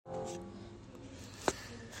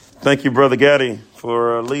Thank you, Brother Gaddy,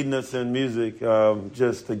 for leading us in music.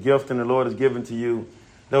 Just the gift and the Lord has given to you.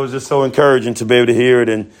 That was just so encouraging to be able to hear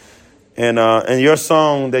it. And your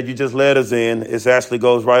song that you just led us in actually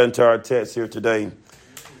goes right into our text here today.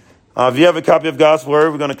 If you have a copy of God's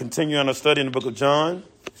Word, we're going to continue on our study in the book of John.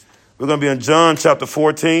 We're going to be in John chapter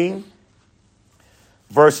 14,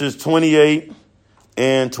 verses 28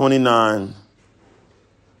 and 29.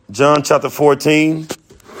 John chapter 14,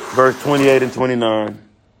 verse 28 and 29.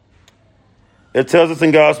 It tells us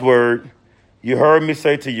in God's Word, you heard me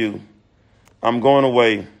say to you, I'm going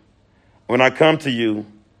away. When I come to you,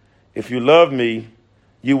 if you love me,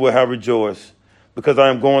 you will have rejoiced, because I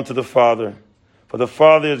am going to the Father. For the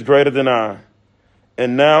Father is greater than I.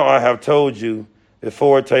 And now I have told you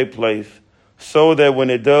before it take place, so that when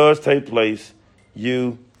it does take place,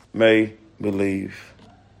 you may believe.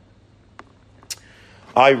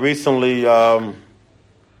 I recently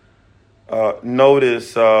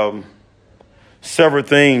noticed several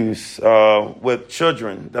things with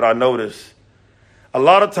children that I notice. A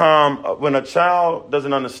lot of time when a child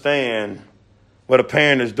doesn't understand what a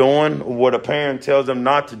parent is doing or what a parent tells them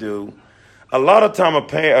not to do, a lot of time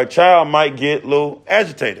a child might get a little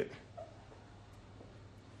agitated.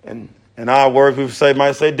 And in our words,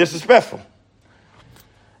 might say disrespectful.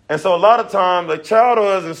 And so a lot of times a child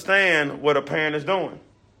doesn't understand what a parent is doing.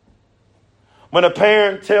 When a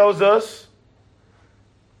parent tells us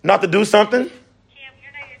not to do something,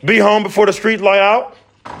 be home before the street light out.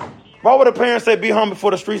 Why would a parent say be home before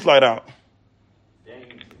the streets light out?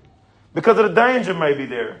 Danger. Because of the danger may be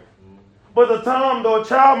there. But the time, though, a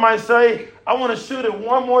child might say, I want to shoot it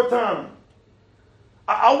one more time.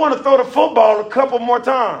 I want to throw the football a couple more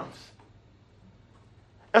times.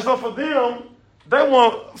 And so for them, they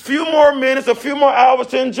want a few more minutes, a few more hours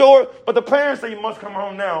to enjoy it. But the parents say you must come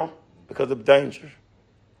home now because of danger.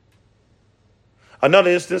 Another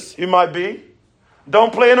instance, you might be,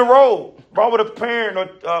 don't play in the road. Why would a parent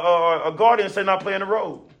or a guardian say not play in the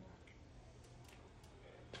road?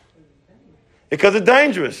 Because it's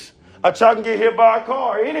dangerous. A child can get hit by a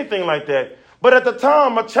car or anything like that. But at the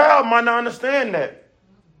time, a child might not understand that.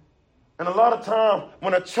 And a lot of time,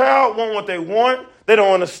 when a child wants what they want, they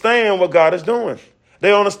don't understand what God is doing. They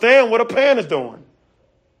don't understand what a parent is doing.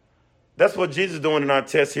 That's what Jesus is doing in our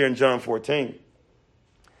text here in John 14.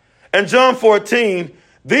 In John 14,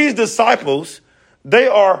 these disciples, they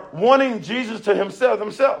are wanting Jesus to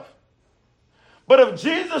himself. But if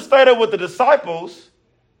Jesus stayed there with the disciples,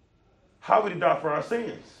 how would he die for our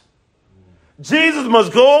sins? Jesus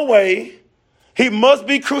must go away. He must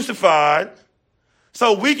be crucified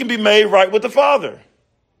so we can be made right with the Father.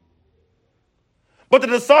 But the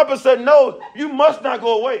disciples said, no, you must not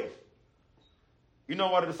go away. You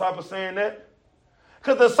know why the disciples saying that?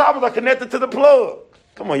 Because the disciples are connected to the plug.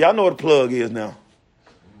 Come on, y'all know what a plug is now.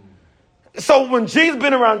 So when Jesus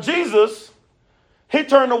been around Jesus, he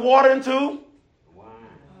turned the water into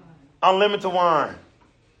unlimited wine.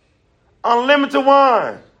 Unlimited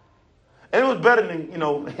wine. And it was better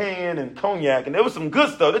than, hen and cognac. And there was some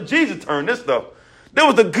good stuff. Jesus turned this stuff. There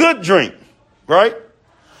was a good drink, right?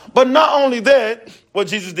 But not only that, what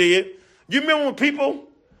Jesus did, you remember when people,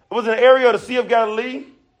 it was in the area of the Sea of Galilee.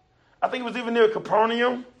 I think it was even near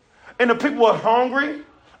Capernaum. And the people were hungry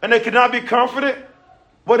and they could not be comforted.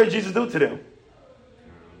 What did Jesus do to them?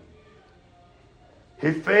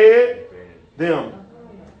 He fed them.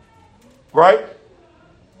 Right?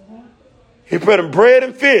 He fed them bread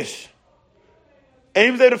and fish. And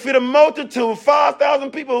he was able to feed a multitude,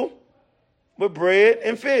 5,000 people, with bread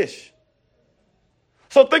and fish.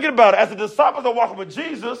 So thinking about it, as the disciples are walking with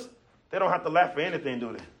Jesus, they don't have to laugh for anything,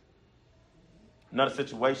 do they? Another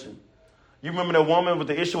situation. You remember that woman with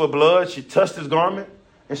the issue of blood? She touched his garment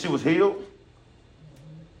and she was healed.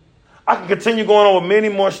 I can continue going on with many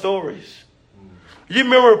more stories. You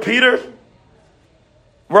remember Peter,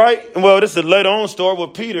 right? Well, this is a later on story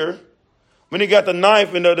with Peter when he got the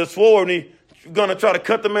knife and the sword and he was going to try to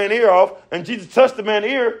cut the man's ear off, and Jesus touched the man's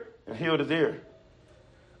ear and healed his ear.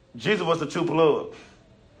 Jesus was the true plug.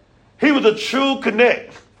 He was a true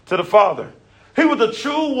connect to the Father. He was the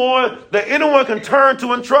true one that anyone can turn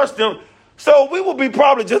to and trust him. So we would be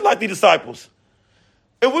probably just like the disciples.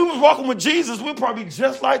 If we was walking with Jesus, we'd probably be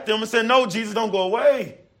just like them and say, no, Jesus, don't go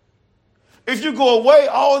away. If you go away,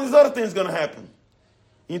 all these other things are going to happen.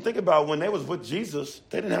 You think about when they was with Jesus,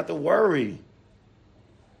 they didn't have to worry.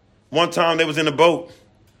 One time they was in a boat.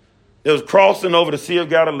 They was crossing over the Sea of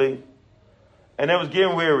Galilee, and they was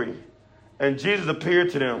getting weary. And Jesus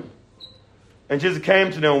appeared to them. And Jesus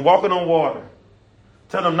came to them walking on water,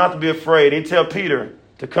 telling them not to be afraid. He tell Peter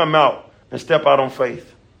to come out and step out on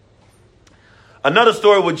faith. Another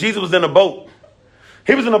story where Jesus was in a boat.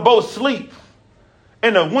 He was in the boat asleep.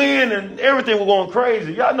 And the wind and everything was going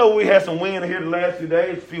crazy. Y'all know we had some wind here the last few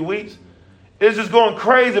days, a few weeks. It's just going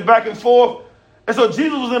crazy back and forth. And so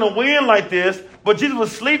Jesus was in a wind like this, but Jesus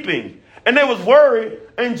was sleeping. And they was worried.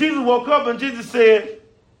 And Jesus woke up and Jesus said,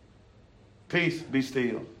 peace, be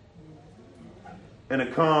still. And the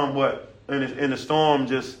calm, and the storm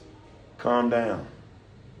just calmed down.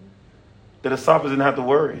 The disciples didn't have to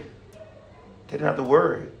worry. They didn't have to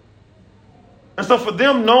worry. And so for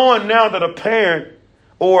them knowing now that a parent,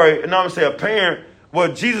 or now I'm say a parent,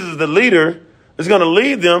 well, Jesus is the leader, is going to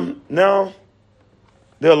lead them, now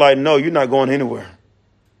they're like, no, you're not going anywhere.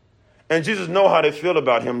 And Jesus know how they feel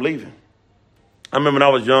about him leaving. I remember when I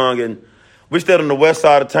was young and we stayed on the west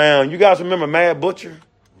side of town. You guys remember Mad Butcher?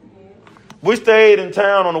 We stayed in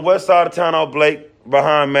town on the west side of town on Blake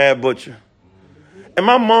behind Mad Butcher. And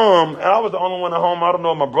my mom, and I was the only one at home. I don't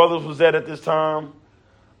know if my brothers was at this time.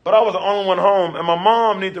 But I was the only one home. And my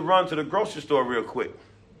mom needed to run to the grocery store real quick.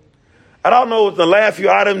 I don't know what the last few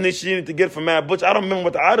items that she needed to get from Mad Butcher. I don't remember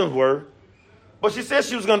what the items were. But she said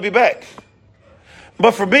she was going to be back.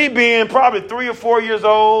 But for me being probably 3 or 4 years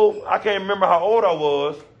old, I can't remember how old I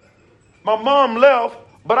was. My mom left,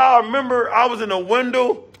 but I remember I was in the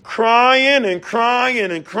window crying and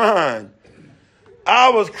crying and crying. I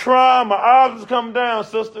was crying. My eyes was coming down,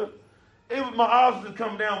 sister. My eyes was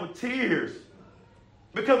coming down with tears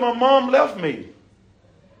because my mom left me.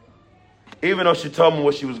 Even though she told me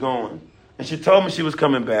where she was going. And she told me she was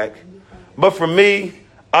coming back. But for me,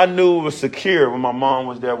 I knew it was secure when my mom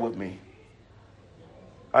was there with me.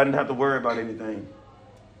 I didn't have to worry about anything.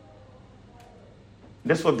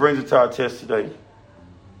 This is what brings it to our text today.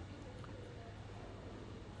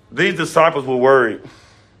 These disciples were worried.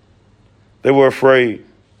 They were afraid.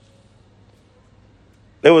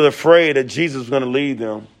 They were afraid that Jesus was going to leave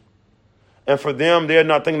them. And for them, they're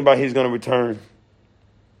not thinking about he's going to return.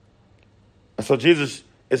 And so Jesus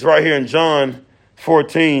is right here in John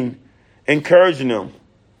 14, encouraging them.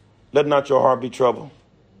 Let not your heart be troubled.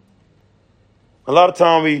 A lot of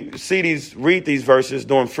time we read these verses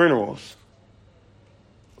during funerals.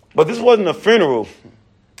 But this wasn't a funeral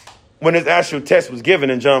when this actual text was given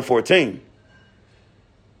in John 14.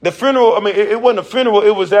 The funeral, it wasn't a funeral.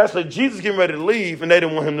 It was actually Jesus getting ready to leave, and they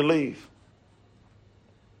didn't want him to leave.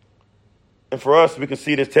 And for us, we can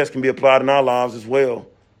see this text can be applied in our lives as well.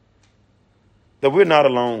 That we're not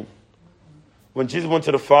alone. When Jesus went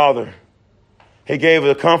to the Father, he gave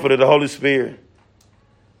the comfort of the Holy Spirit.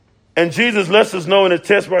 And Jesus lets us know in this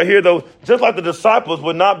text right here, though, just like the disciples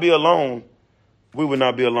would not be alone, we would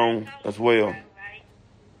not be alone as well.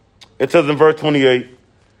 It says in verse 28,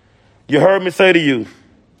 you heard me say to you,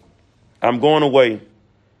 I'm going away,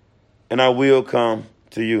 and I will come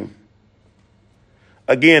to you.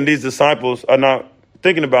 Again, these disciples are not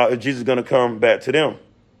thinking about if Jesus is going to come back to them.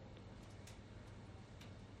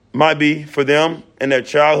 Might be for them in their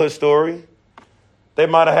childhood story. They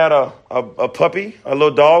might have had a puppy, a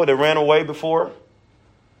little dog that ran away before.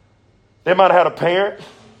 They might have had a parent,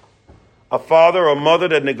 a father or a mother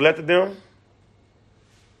that neglected them.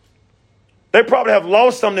 They probably have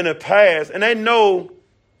lost something in the past, and they know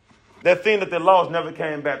that thing that they lost never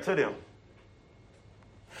came back to them.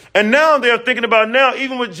 And now they're thinking about now,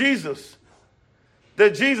 even with Jesus,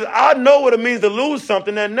 that Jesus, I know what it means to lose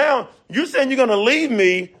something. And now you saying you're going to leave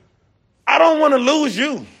me. I don't want to lose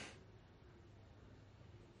you.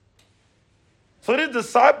 So these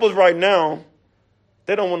disciples right now,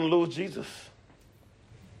 they don't want to lose Jesus.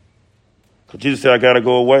 Because Jesus said, I got to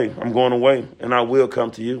go away. I'm going away, and I will come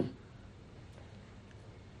to you.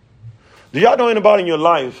 Do y'all know anybody in your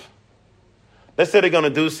life that said they're going to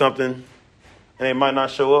do something and they might not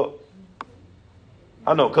show up?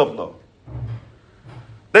 I know a couple of them.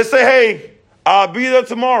 They say, hey, I'll be there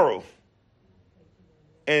tomorrow.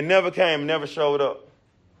 And never came, never showed up.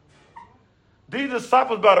 These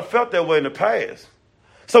disciples about to felt that way in the past.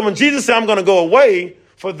 So when Jesus said, I'm going to go away,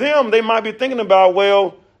 for them, they might be thinking about,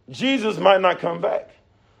 well, Jesus might not come back.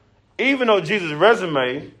 Even though Jesus'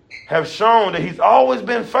 resume have shown that he's always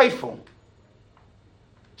been faithful.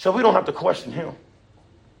 So we don't have to question him.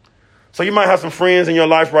 So you might have some friends in your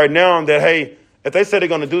life right now that, hey, if they say they're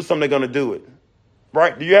going to do something, they're going to do it.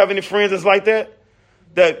 Right? Do you have any friends that's like that?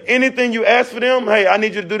 That anything you ask for them, hey, I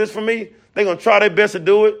need you to do this for me, they're going to try their best to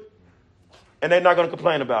do it, and they're not going to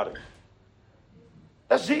complain about it.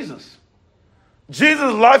 That's Jesus.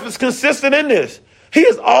 Jesus' life is consistent in this. He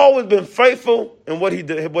has always been faithful in what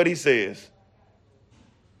he says.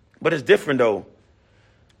 But it's different, though.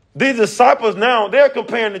 These disciples now, they're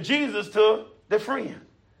comparing to Jesus to their friend.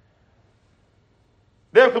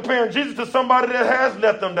 They're comparing Jesus to somebody that has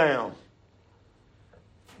let them down.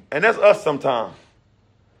 And that's us sometimes.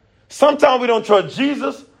 Sometimes we don't trust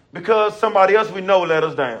Jesus because somebody else we know let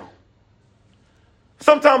us down.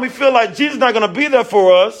 Sometimes we feel like Jesus is not going to be there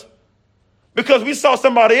for us because we saw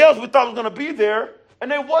somebody else we thought was going to be there and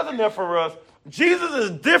they wasn't there for us. Jesus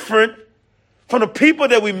is different from the people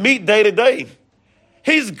that we meet day to day.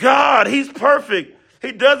 He's God. He's perfect.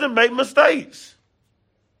 He doesn't make mistakes.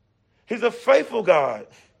 He's a faithful God.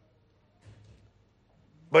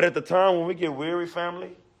 But at the time when we get weary,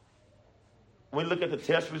 family, when we look at the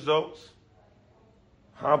test results,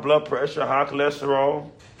 high blood pressure, high cholesterol,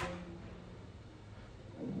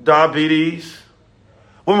 diabetes,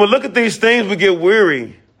 when we look at these things, we get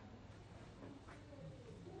weary.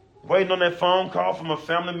 Waiting on that phone call from a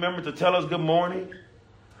family member to tell us good morning.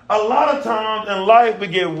 A lot of times in life, we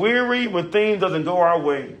get weary when things doesn't go our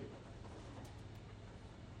way.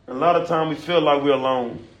 A lot of times we feel like we're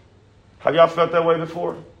alone. Have y'all felt that way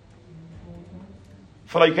before?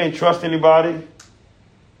 Feel like you can't trust anybody?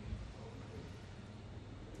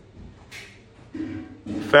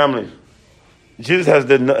 Family, Jesus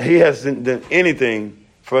hasn't done anything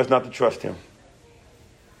for us not to trust him.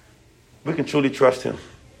 We can truly trust him.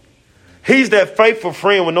 He's that faithful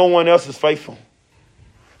friend when no one else is faithful.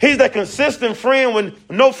 He's that consistent friend when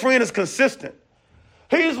no friend is consistent.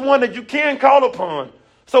 He's one that you can call upon.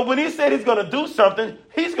 So when he said he's going to do something,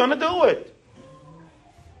 he's going to do it.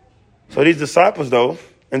 So these disciples, though,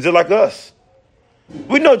 and just like us,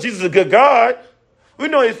 we know Jesus is a good God. We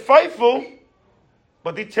know he's faithful,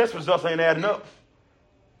 but these test results ain't adding up.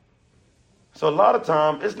 So a lot of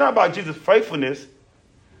times, it's not about Jesus' faithfulness.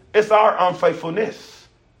 It's our unfaithfulness.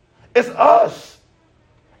 It's us.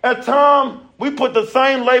 At times, we put the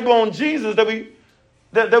same label on Jesus that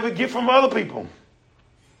we get from other people.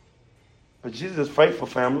 But Jesus is faithful,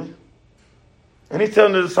 family. And he's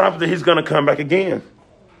telling the disciples that he's going to come back again.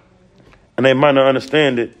 And they might not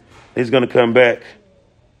understand it. He's going to come back.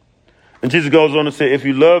 And Jesus goes on to say, if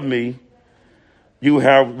you love me, you will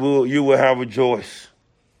have rejoice.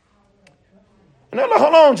 And they're like,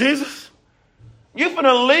 hold on, Jesus. You're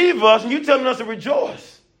finna leave us and you're telling us to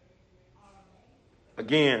rejoice.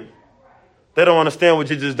 Again, they don't understand what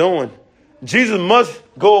Jesus is doing. Jesus must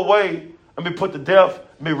go away and be put to death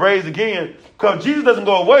and be raised again. Because if Jesus doesn't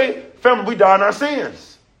go away, family, we die in our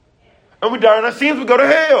sins. And we die in our sins, we go to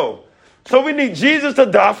hell. So we need Jesus to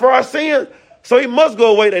die for our sins. So he must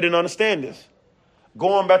go away. They didn't understand this.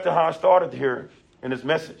 Going back to how I started here in this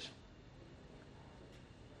message.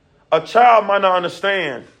 A child might not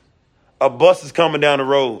understand a bus is coming down the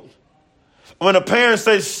road. When a parent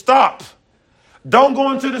says, stop, don't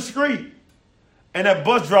go into the street, and that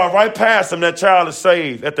bus drives right past them, that child is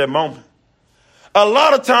saved at that moment. A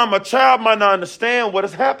lot of time, a child might not understand what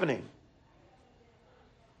is happening.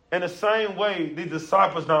 In the same way, these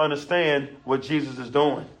disciples don't understand what Jesus is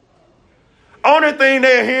doing. Only thing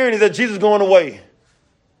they're hearing is that Jesus is going away.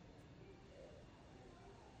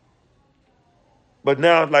 But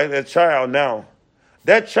now, like that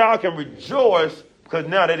child can rejoice because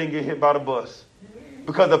now they didn't get hit by the bus.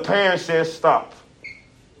 Because the parent says stop.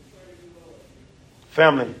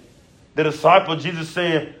 Family, the disciple, Jesus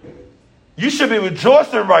saying, you should be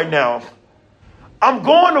rejoicing right now. I'm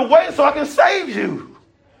going away so I can save you.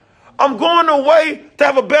 I'm going away to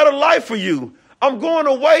have a better life for you. I'm going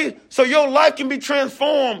away so your life can be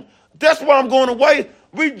transformed. That's why I'm going away.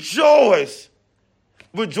 Rejoice.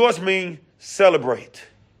 Rejoice means celebrate.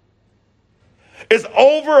 It's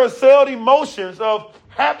oversold emotions of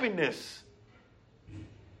happiness.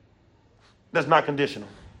 That's not conditional.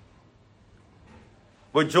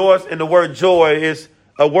 Rejoice, and the word joy is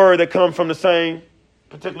a word that comes from the same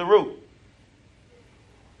particular root.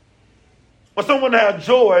 When someone has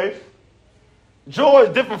joy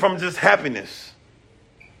is different from just happiness.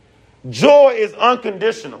 Joy is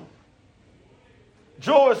unconditional.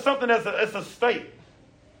 Joy is something it's a state.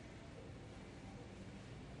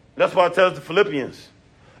 That's why it tells the Philippians.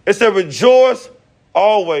 It said, rejoice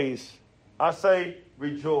always. I say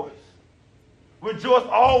rejoice. Rejoice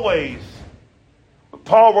always.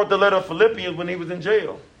 Paul wrote the letter of Philippians when he was in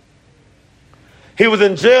jail. He was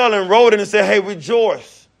in jail and wrote it and said, hey,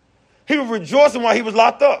 rejoice. He was rejoicing while he was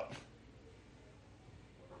locked up.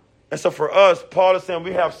 And so for us, Paul is saying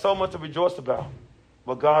we have so much to rejoice about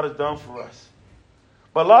what God has done for us.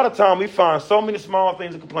 But a lot of time we find so many small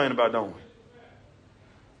things to complain about, don't we?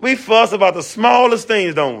 We fuss about the smallest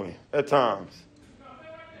things, don't we, at times?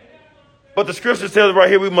 But the scripture tells right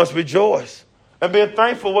here we must rejoice and be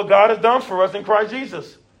thankful what God has done for us in Christ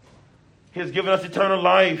Jesus. He has given us eternal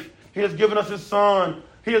life. He has given us his son.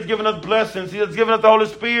 He has given us blessings. He has given us the Holy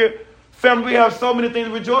Spirit. Family, we have so many things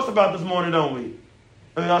to rejoice about this morning, don't we?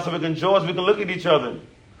 And also we can rejoice. We can look at each other.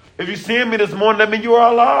 If you're seeing me this morning, that means you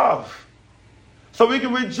are alive. So we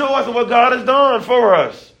can rejoice in what God has done for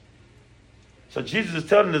us. So Jesus is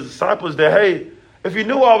telling his disciples that, hey, if you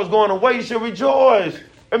knew I was going away, you should rejoice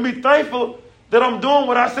and be thankful that I'm doing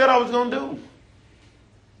what I said I was going to do.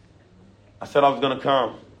 I said I was going to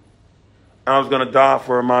come and I was going to die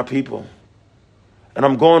for my people. And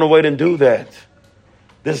I'm going away to do that.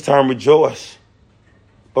 This time rejoice.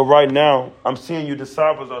 But right now, I'm seeing you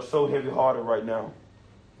disciples are so heavy-hearted right now.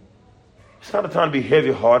 It's not a time to be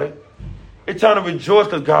heavy-hearted. It's time to rejoice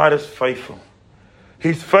because God is faithful.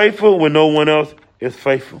 He's faithful when no one else is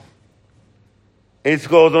faithful. It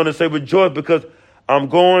goes on to say, rejoice because I'm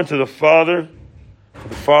going to the Father.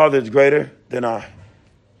 The Father is greater than I.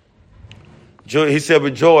 He said,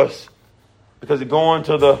 rejoice because he's going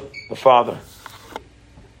to the Father.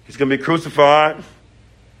 He's going to be crucified.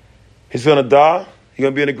 He's going to die. He's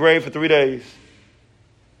going to be in the grave for 3 days.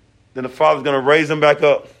 Then the Father's going to raise him back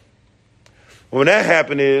up. When that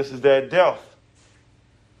happens is that death,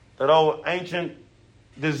 that old ancient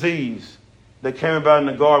disease that came about in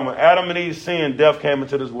the garden. When Adam and Eve sinned, death came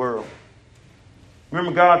into this world.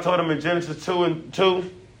 Remember God told them in Genesis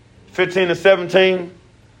 2:15 and 17,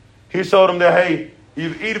 he told them that, hey,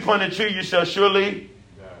 if you eat upon the tree, you shall surely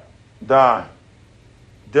die.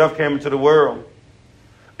 Death came into the world.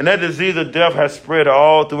 And that disease of death has spread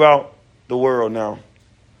all throughout the world now.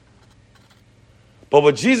 But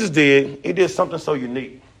what Jesus did, he did something so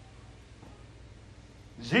unique.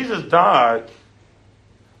 Jesus died,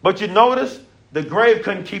 but you notice the grave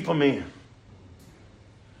couldn't keep him in.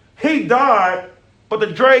 He died, but the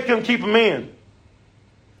grave couldn't keep him in.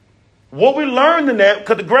 What we learned in that,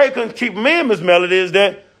 because the grave couldn't keep him in, Miss Melody, is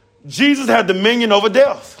that Jesus had dominion over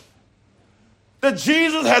death. That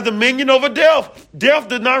Jesus had dominion over death. Death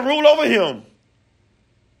did not rule over him.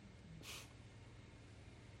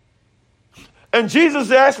 And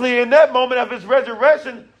Jesus actually, in that moment of his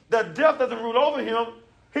resurrection, that death doesn't rule over him,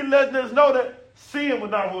 he letting us know that sin will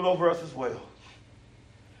not rule over us as well.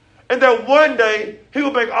 And that one day, he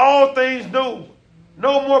will make all things new.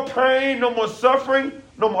 No more pain, no more suffering,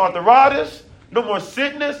 no more arthritis, no more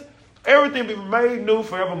sickness. Everything will be made new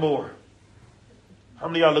forevermore. How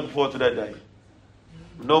many of y'all looking forward to that day?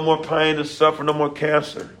 No more pain and suffering, no more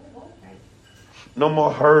cancer. No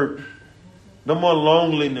more hurt. No more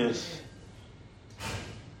loneliness.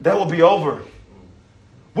 That will be over.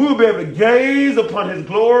 We will be able to gaze upon his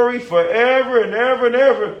glory forever and ever and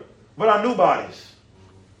ever with our new bodies.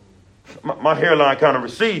 My hairline kind of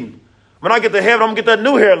receding. When I get to heaven, I'm going to get that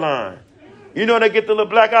new hairline. You know they get the little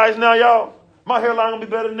black eyes now, y'all? My hairline going to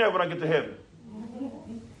be better than that when I get to heaven.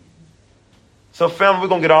 So family, we're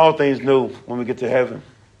going to get all things new when we get to heaven.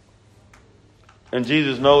 And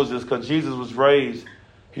Jesus knows this because Jesus was raised.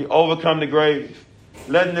 He overcome the grave.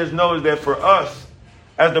 Letting us know that for us,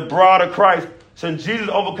 as the bride of Christ, since Jesus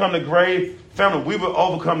overcome the grave, family, we will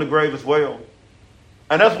overcome the grave as well.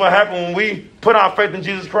 And that's what happened when we put our faith in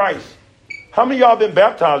Jesus Christ. How many of y'all been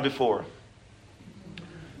baptized before?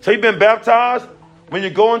 So you've been baptized. When you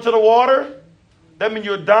go into the water, that means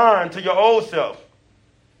you're dying to your old self.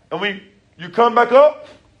 And when you come back up,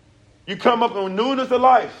 you come up in newness of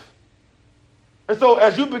life. And so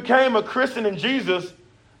as you became a Christian in Jesus,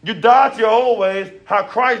 you died to your old ways, how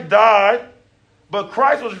Christ died, but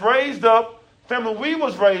Christ was raised up, family, we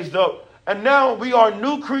was raised up, and now we are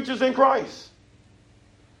new creatures in Christ.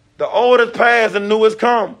 The old has passed and new has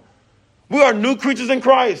come. We are new creatures in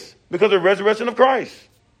Christ because of the resurrection of Christ.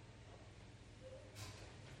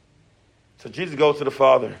 So Jesus goes to the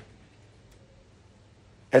Father.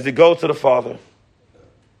 As he goes to the Father,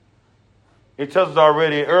 he tells us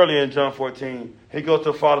already earlier in John 14, he goes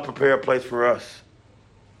to the Father to prepare a place for us.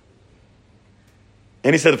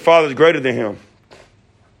 And he said the Father is greater than him.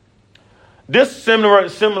 This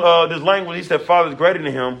this language, he said Father is greater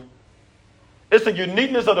than him. It's the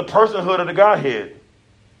uniqueness of the personhood of the Godhead.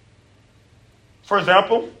 For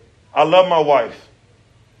example, I love my wife.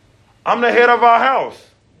 I'm the head of our house.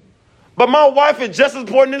 But my wife is just as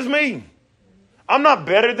important as me. I'm not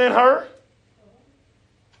better than her.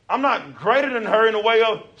 I'm not greater than her in a way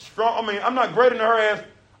of strong. I'm not greater than her as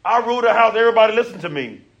I rule the house, everybody listen to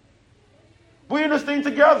me. We're in this thing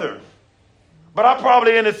together. But I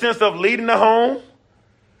probably in the sense of leading the home.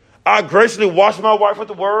 I graciously wash my wife with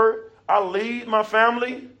the word. I lead my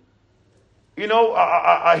family. You know,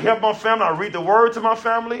 I help my family. I read the word to my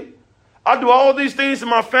family. I do all these things to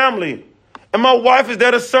my family. And my wife is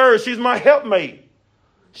there to serve. She's my helpmate.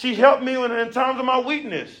 She helped me in times of my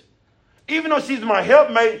weakness. Even though she's my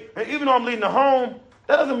helpmate, and even though I'm leading the home,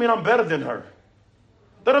 that doesn't mean I'm better than her.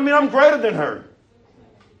 That doesn't mean I'm greater than her.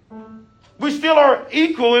 We still are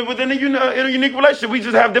equal within in a unique relationship. We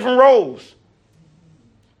just have different roles.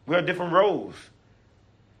 We have different roles.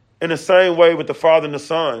 In the same way with the Father and the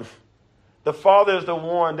Son. The Father is the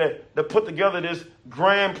one that put together this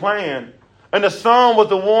grand plan. And the Son was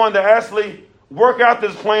the one that actually worked out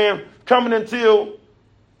this plan coming into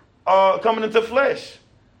flesh.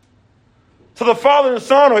 So the Father and the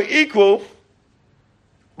Son are equal,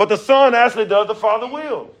 but the Son actually does the Father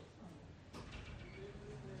will.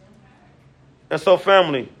 And so,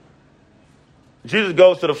 family, Jesus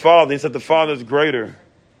goes to the Father. He said, the Father is greater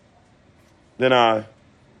than I.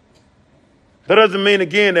 That doesn't mean,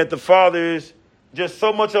 again, that the Father is just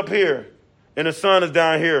so much up here and the Son is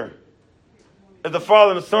down here. That the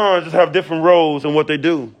Father and the Son just have different roles in what they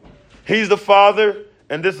do. He's the Father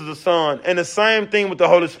and this is the Son. And the same thing with the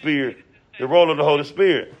Holy Spirit, the role of the Holy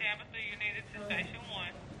Spirit.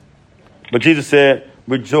 But Jesus said,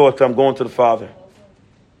 rejoice, I'm going to the Father.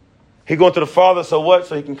 He going to the Father, so what?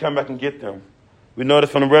 So he can come back and get them. We know this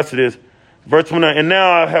from the rest of this. Verse 29, and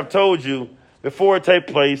now I have told you before it take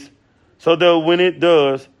place, so that when it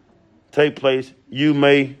does take place, you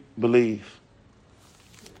may believe.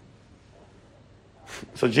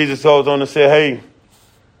 So Jesus goes on to say, hey,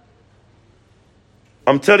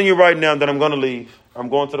 I'm telling you right now that I'm going to leave. I'm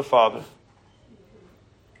going to the Father.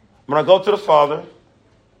 When I go to the Father,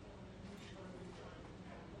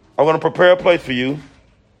 I'm going to prepare a place for you.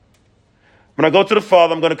 When I go to the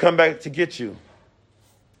Father, I'm going to come back to get you.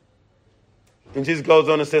 And Jesus goes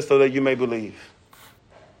on and says, so that you may believe.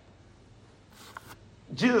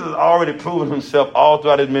 Jesus has already proven himself all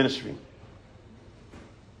throughout his ministry.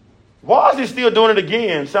 Why is he still doing it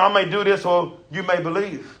again? So I may do this or you may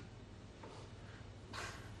believe.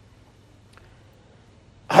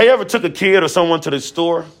 Have you ever took a kid or someone to the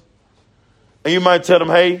store and you might tell them,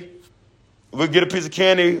 hey, we'll get a piece of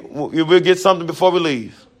candy, we'll get something before we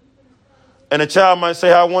leave. And the child might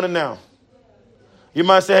say, I want it now. You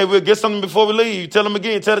might say, hey, we'll get something before we leave. You tell them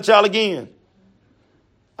again, tell the child again.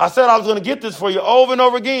 I said I was going to get this for you over and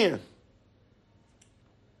over again.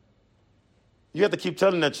 You have to keep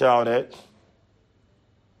telling that child that.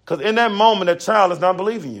 Because in that moment, that child is not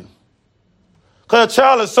believing you. Because the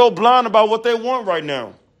child is so blind about what they want right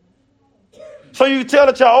now. So you tell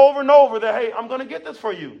the child over and over that, hey, I'm going to get this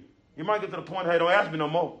for you. You might get to the point, hey, don't ask me no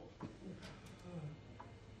more.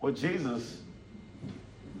 Well, Jesus,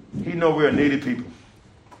 he know we're needy people.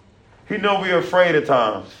 He know we're afraid at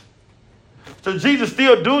times. So Jesus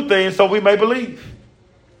still do things so we may believe.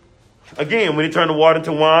 Again, when he turned the water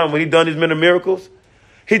into wine, when he done these many miracles,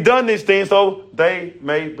 he done these things so they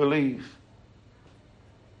may believe.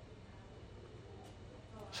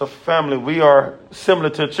 So family, we are similar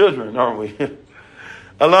to children, aren't we?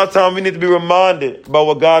 A lot of times we need to be reminded about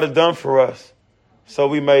what God has done for us so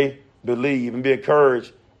we may believe and be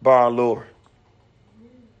encouraged by our Lord.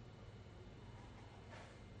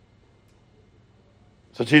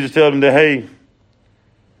 So Jesus tells them that, hey,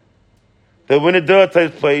 that when it does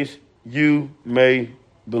take place, you may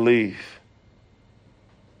believe.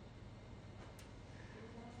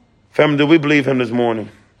 Family, do we believe him this morning?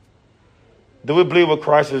 Do we believe what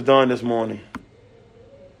Christ has done this morning?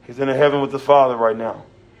 He's in the heaven with the Father right now.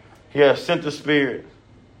 He has sent the Spirit.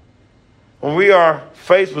 When we are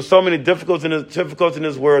faced with so many difficulties in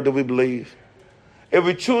this world, do we believe? If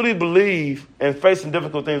we truly believe and face some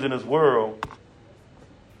difficult things in this world,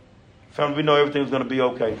 family, we know everything's going to be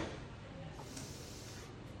okay.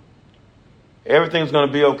 Everything's going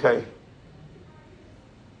to be okay.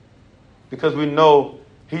 Because we know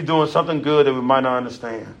he's doing something good that we might not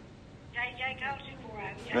understand.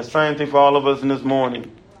 And the same thing for all of us in this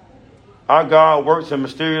morning. Our God works in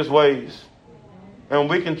mysterious ways. And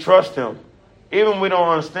we can trust him. Even when we don't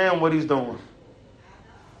understand what he's doing.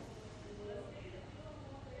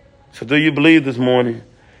 So do you believe this morning?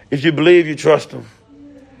 If you believe, you trust him.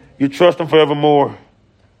 You trust him forevermore.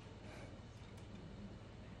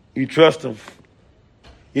 You trust him.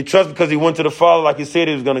 You trust him because he went to the Father like he said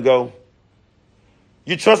he was going to go.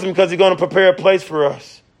 You trust him because he's going to prepare a place for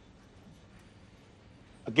us.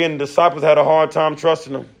 Again, the disciples had a hard time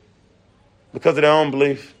trusting him because of their own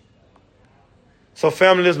belief. So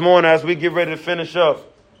family, this morning, as we get ready to finish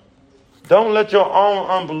up, don't let your own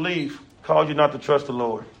unbelief cause you not to trust the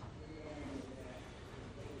Lord.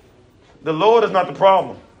 The Lord is not the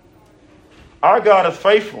problem. Our God is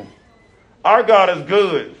faithful. Our God is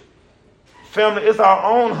good. Family, it's our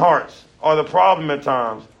own hearts are the problem at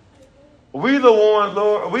times. We the ones,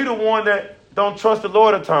 Lord, we the one that don't trust the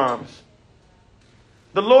Lord at times.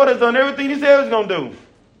 The Lord has done everything he said he was going to do.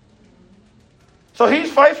 So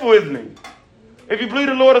he's faithful, isn't he? If you believe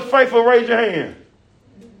the Lord is faithful, raise your hand.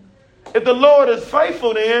 If the Lord is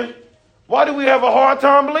faithful, then Why do we have a hard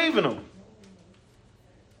time believing him?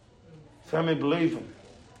 Tell me, believe him.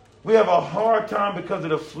 We have a hard time because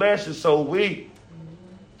of the flesh is so weak.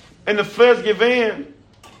 And the flesh give in.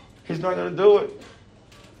 He's not going to do it.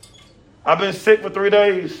 I've been sick for 3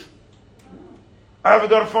 days. I haven't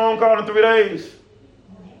got a phone call in 3 days.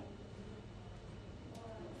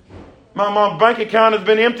 My bank account has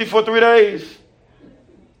been empty for 3 days.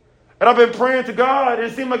 And I've been praying to God, and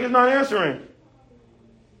it seems like he's not answering.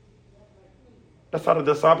 That's how the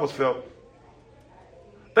disciples felt.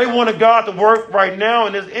 They wanted God to work right now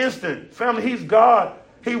in this instant. Family, he's God.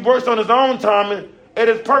 He works on his own time and at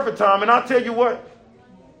his perfect time. And I'll tell you what,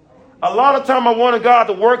 a lot of time I wanted God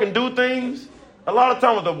to work and do things. A lot of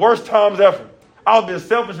time was the worst times ever. I was being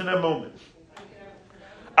selfish in that moment.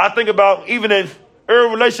 I think about even in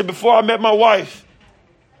early relationship before I met my wife.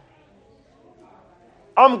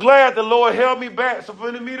 I'm glad the Lord held me back so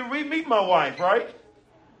for me to re-meet my wife, right?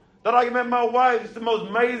 That I met my wife is the most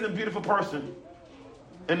amazing, beautiful person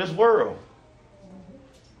in this world.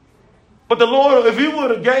 But the Lord, if he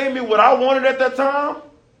would have gave me what I wanted at that time,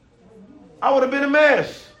 I would have been a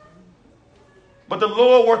mess. But the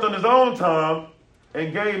Lord worked on his own time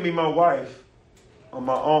and gave me my wife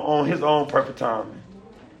on his own perfect timing.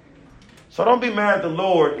 So don't be mad at the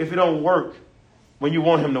Lord if he don't work when you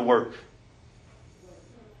want him to work.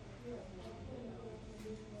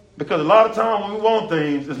 Because a lot of times when we want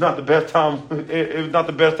things, it's not the best time. It's not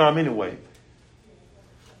the best time anyway.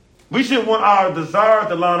 We should want our desires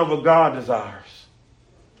to line up with God desires.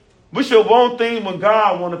 We should want things when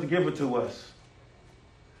God wanted to give it to us.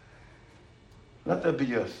 Let that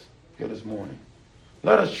be us here this morning.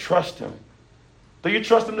 Let us trust him. Do you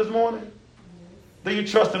trust him this morning? Do you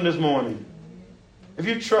trust him this morning? If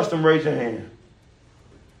you trust him, raise your hand.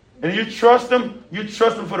 And if you trust him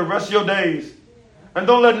for the rest of your days. And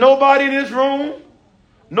don't let nobody in this room,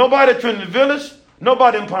 nobody at Trinity Village,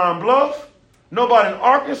 nobody in Pine Bluff, nobody in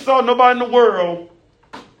Arkansas, nobody in the world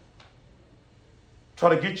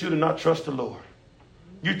try to get you to not trust the Lord.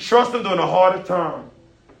 You trust him during the hardest time.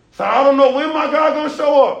 So I don't know when my God going to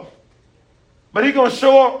show up. But he's going to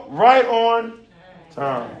show up right on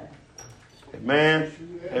time. Amen.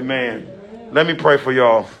 Amen. Let me pray for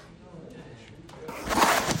y'all.